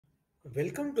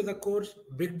Welcome to the course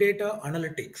Big Data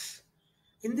Analytics.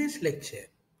 In this lecture,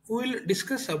 we will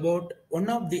discuss about one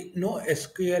of the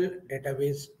NoSQL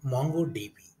database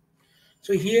MongoDB.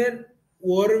 So here,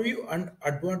 overview and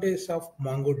advantages of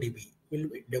MongoDB will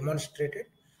be demonstrated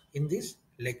in this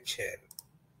lecture.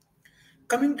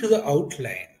 Coming to the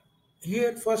outline,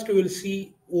 here first we will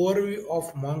see overview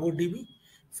of MongoDB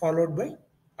followed by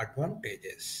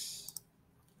advantages.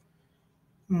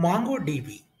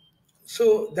 MongoDB.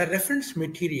 So the reference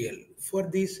material for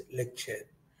this lecture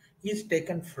is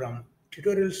taken from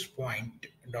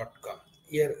tutorialspoint.com.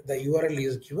 Here the URL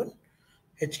is given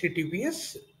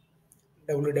https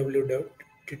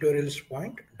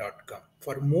www.tutorialspoint.com.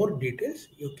 For more details,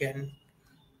 you can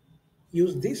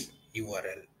use this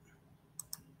URL.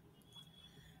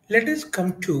 Let us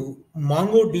come to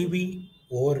MongoDB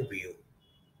overview.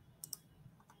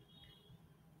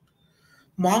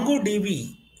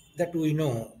 MongoDB that we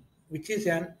know, which is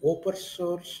an open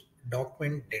source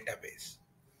document database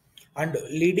and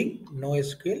leading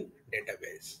NoSQL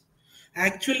database.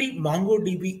 Actually,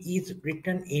 MongoDB is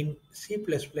written in C++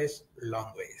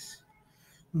 language.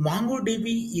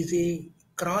 MongoDB is a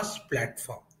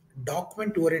cross-platform,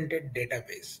 document-oriented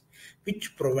database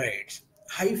which provides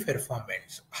high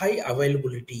performance, high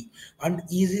availability, and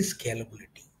easy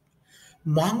scalability.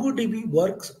 MongoDB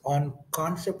works on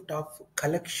concept of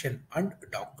collection and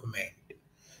document.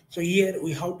 So here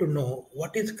we have to know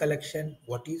what is collection,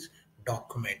 what is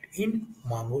document in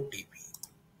MongoDB.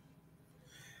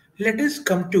 Let us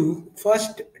come to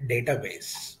first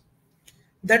database.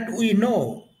 That we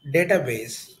know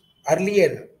database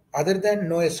earlier other than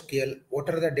NoSQL, what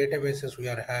are the databases we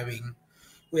are having?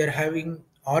 We are having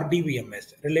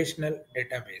RDBMS, Relational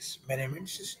Database Management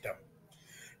System.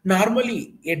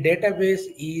 Normally, a database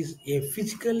is a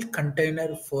physical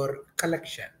container for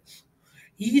collections.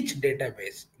 Each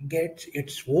database gets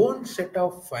its own set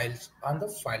of files on the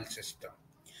file system.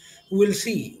 We will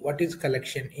see what is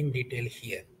collection in detail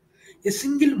here. A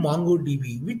single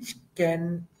MongoDB which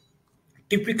can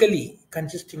typically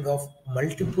consisting of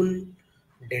multiple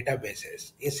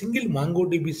databases. A single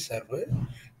MongoDB server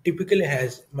typically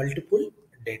has multiple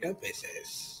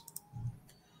databases.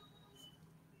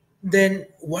 Then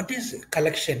what is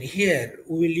collection? Here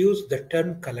we will use the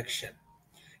term collection.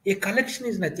 A collection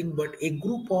is nothing but a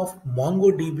group of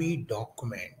MongoDB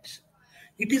documents.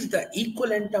 It is the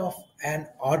equivalent of an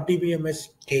RDBMS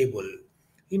table.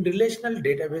 In relational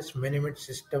database management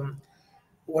system,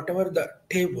 whatever the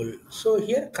table, so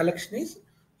here collection is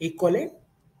equivalent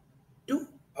to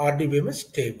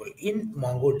RDBMS table in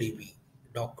MongoDB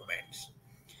documents.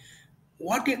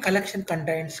 What a collection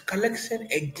contains, collection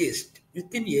exists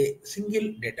within a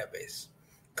single database.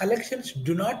 Collections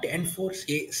do not enforce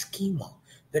a schema,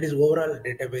 that is overall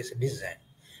database design.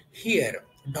 Here,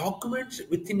 documents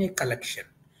within a collection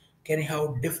can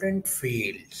have different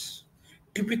fields.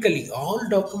 Typically, all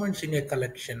documents in a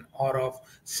collection are of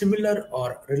similar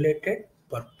or related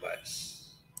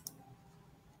purpose.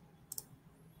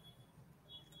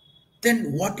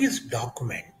 Then what is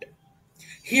document?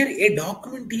 Here, a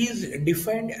document is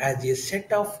defined as a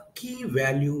set of key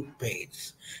value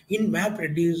pairs. In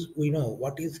MapReduce, we know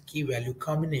what is key value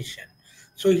combination.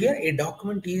 So here, a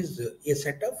document is a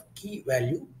set of key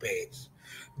value pairs.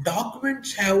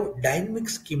 Documents have dynamic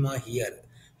schema here.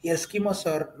 Here, schemas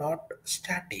are not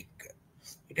static.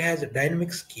 It has a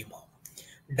dynamic schema.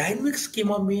 Dynamic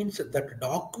schema means that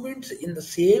documents in the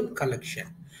same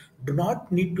collection do not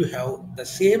need to have the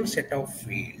same set of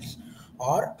fields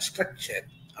or structure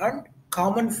and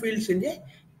common fields in a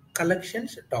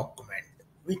collections document,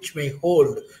 which may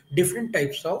hold different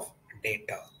types of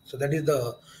data. So that is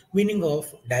the meaning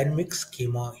of dynamic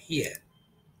schema here.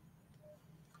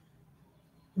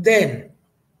 Then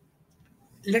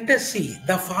let us see,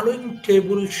 the following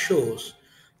table shows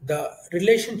the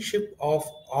relationship of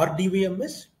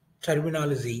RDBMS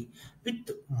terminology with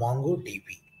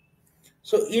MongoDB.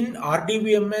 So in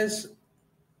RDBMS,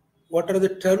 what are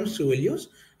the terms we will use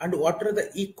and what are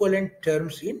the equivalent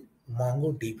terms in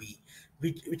MongoDB,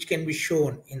 which can be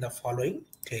shown in the following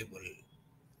table.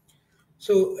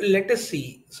 So let us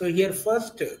see. So here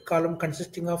first column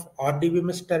consisting of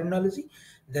RDBMS terminology,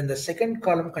 then the second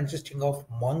column consisting of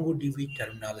MongoDB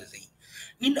terminology.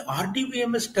 In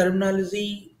RDBMS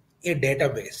terminology, a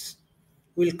database.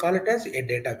 We'll call it as a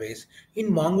database.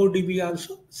 In MongoDB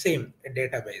also same, a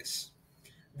database.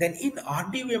 Then in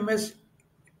RDBMS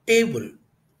table.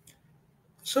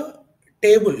 So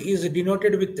table is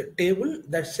denoted with the table.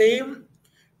 The same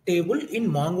table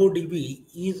in MongoDB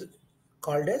is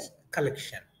called as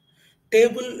collection.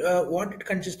 Table, what it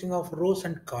consisting of rows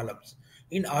and columns.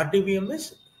 In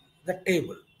RDBMS, the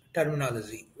table.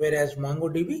 terminology, whereas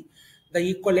MongoDB, the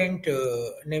equivalent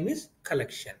name is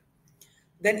collection.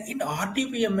 Then in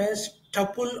RDBMS,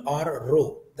 tuple or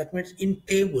row, that means in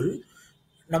table,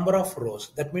 number of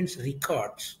rows, that means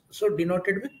records. So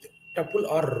denoted with tuple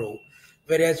or row,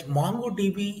 whereas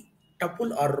MongoDB,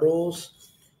 tuple or rows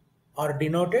are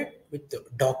denoted with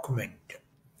document.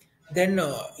 Then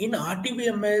in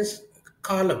RDBMS,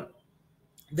 column,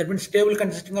 that means table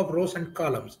consisting of rows and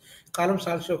columns. Columns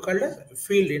also called as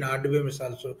field in RDBMS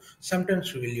also.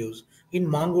 Sometimes we will use. In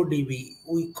MongoDB,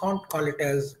 we can't call it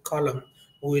as column.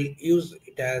 We will use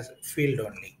it as field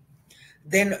only.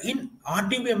 Then in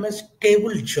RDBMS,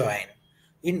 table join.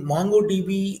 In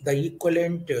MongoDB, the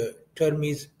equivalent term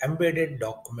is embedded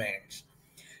documents.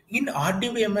 In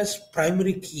RDBMS,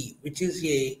 primary key, which is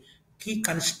a key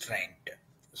constraint.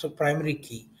 So primary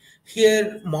key.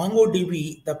 Here,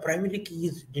 MongoDB, the primary key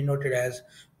is denoted as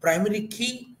primary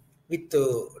key with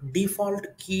default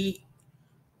key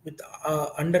with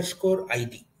underscore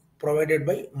ID provided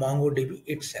by MongoDB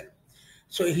itself.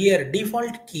 So here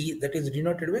default key that is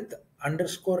denoted with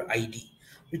underscore ID,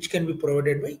 which can be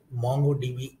provided by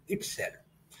MongoDB itself.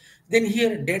 Then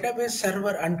here database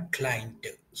server and client.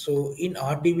 So in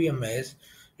RDBMS,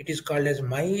 it is called as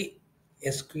MySQLD,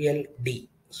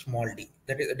 small d,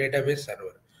 that is a database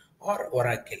server or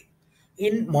Oracle.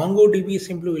 In MongoDB,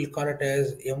 simply we'll call it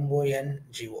as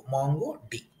MonGO,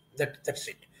 MongoD. That's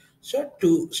it. So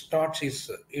to start its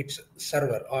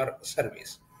server or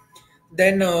service.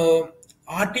 Then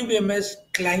RDBMS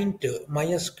client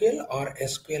MySQL or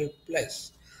SQL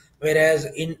plus, whereas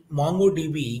in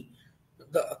MongoDB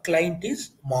the client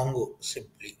is Mongo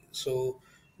simply. So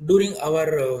during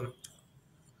our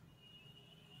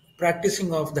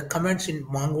practicing of the commands in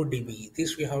MongoDB,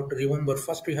 this we have to remember.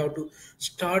 First, we have to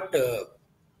start the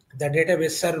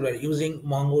database server using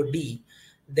MongoD.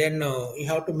 Then you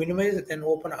have to minimize, then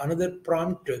open another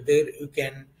prompt. There you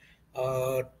can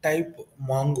type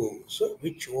Mongo, so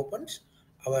which opens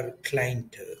our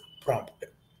client prompt.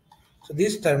 So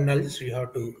these terminologies we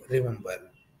have to remember.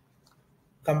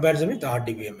 Comparison with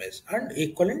RDBMS and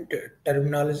equivalent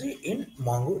terminology in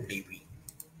MongoDB.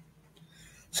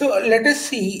 So let us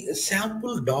see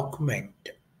sample document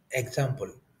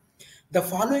example. The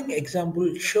following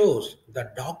example shows the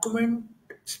document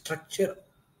structure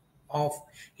of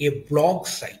a blog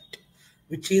site,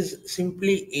 which is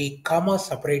simply a comma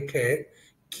separated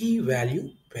key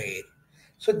value pair.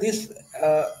 So this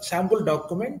sample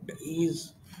document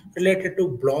is related to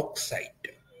blog site,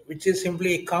 which is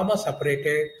simply a comma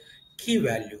separated key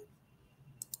value.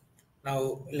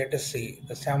 Now let us see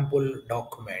the sample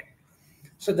document.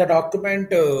 So the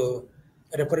document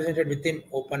represented within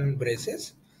open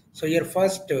braces. So here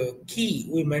first key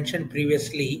we mentioned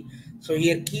previously. So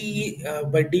here key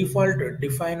by default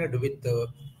defined with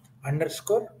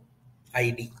underscore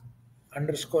ID,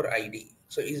 underscore ID.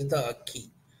 So is the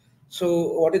key.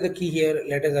 So what is the key here?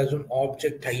 Let us assume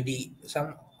object ID.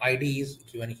 Some ID is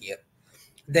given here.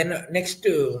 Then next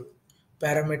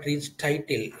parameter is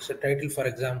title. So title, for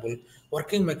example,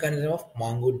 working mechanism of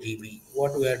MongoDB,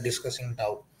 what we are discussing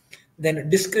now. Then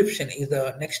description is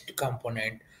the next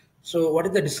component. So what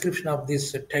is the description of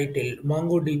this title?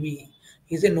 MongoDB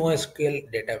is a NoSQL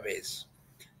database.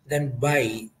 Then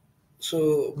by,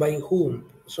 so by whom?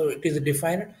 So it is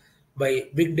defined by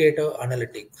big data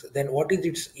analytics. Then what is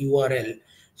its URL?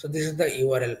 So this is the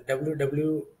URL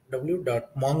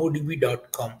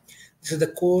www.mongodb.com. This is the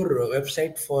core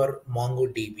website for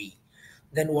MongoDB.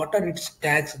 Then what are its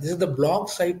tags? This is the blog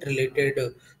site related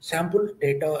sample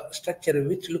data structure,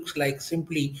 which looks like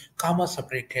simply comma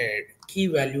separated key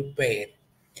value pair.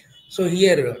 So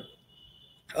here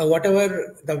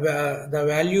whatever the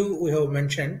value we have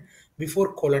mentioned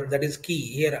before colon, that is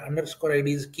key. Here underscore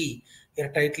ID is key, here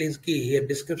title is key, here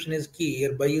description is key,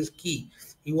 here by is key,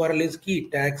 URL is key,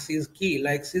 tags is key,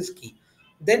 likes is key.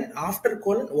 Then after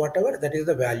colon whatever, that is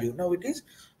the value. Now it is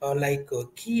like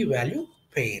key value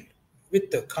pair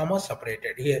with the comma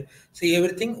separated. Here see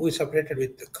everything we separated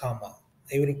with the comma,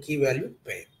 every key value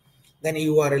pair. Then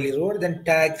URL is over, then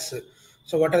tags.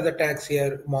 So what are the tags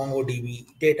here? MongoDB,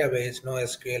 database,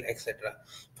 NoSQL, etc.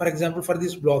 For example, for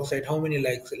this blog site, how many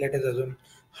likes? Let us assume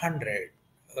 100.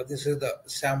 This is the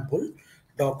sample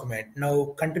document.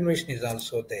 Now continuation is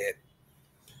also there.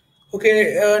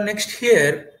 Okay, next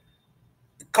here,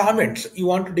 comments. You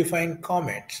want to define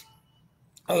comments.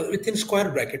 Within square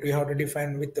bracket, we have to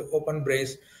define with the open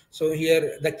brace. So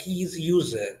here the key is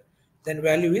user, then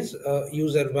value is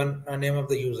user one, name of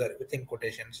the user within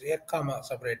quotations, here comma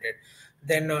separated.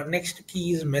 Then next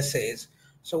key is message.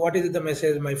 So what is the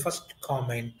message? My first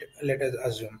comment, let us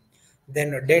assume.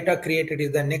 Then data created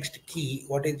is the next key.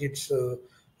 What is its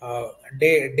uh,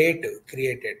 date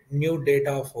created, new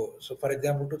data for. So, for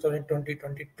example,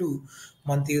 2020-22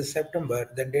 month is September,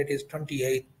 then date is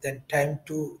 28th, then time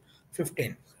to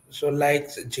 15. So,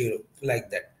 likes 0, like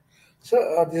that.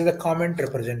 So, this is the comment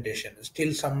representation.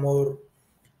 Still, some more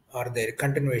are there.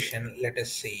 Continuation, let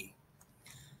us see.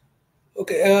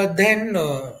 Okay,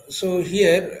 so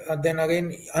here, then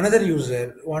again, another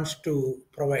user wants to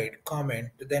provide comment,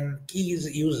 then key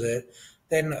is user,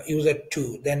 then user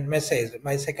two, then message,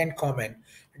 my second comment,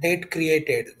 date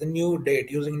created, the new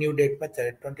date using new date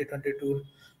method, 2022,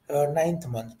 ninth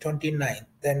month, 29th,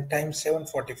 then time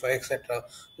 7:45, etc.,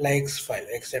 likes file,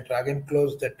 etc. Again,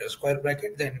 close that square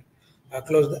bracket, then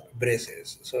close the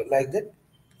braces. So, like that,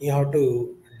 you have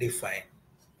to define.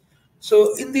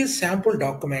 So in this sample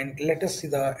document, let us see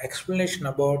the explanation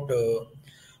about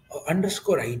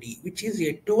underscore ID, which is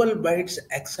a 12 bytes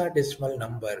hexadecimal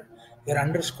number, where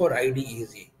underscore ID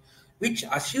is a, which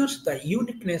assures the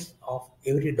uniqueness of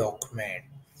every document.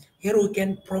 Here we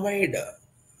can provide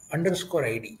underscore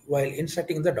ID while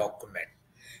inserting the document.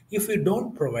 If we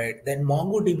don't provide, then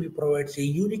MongoDB provides a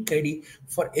unique ID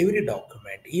for every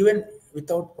document. Even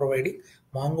without providing,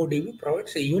 MongoDB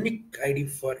provides a unique ID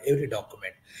for every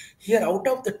document. Here, out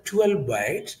of the 12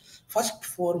 bytes, first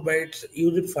 4 bytes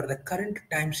used for the current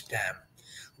timestamp.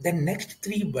 Then next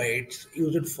 3 bytes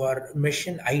used for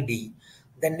machine ID.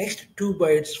 The next 2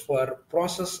 bytes for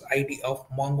process ID of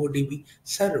MongoDB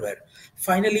server.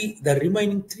 Finally, the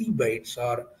remaining 3 bytes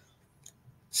are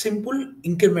simple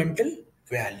incremental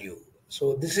value.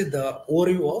 So this is the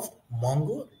overview of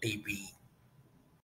MongoDB.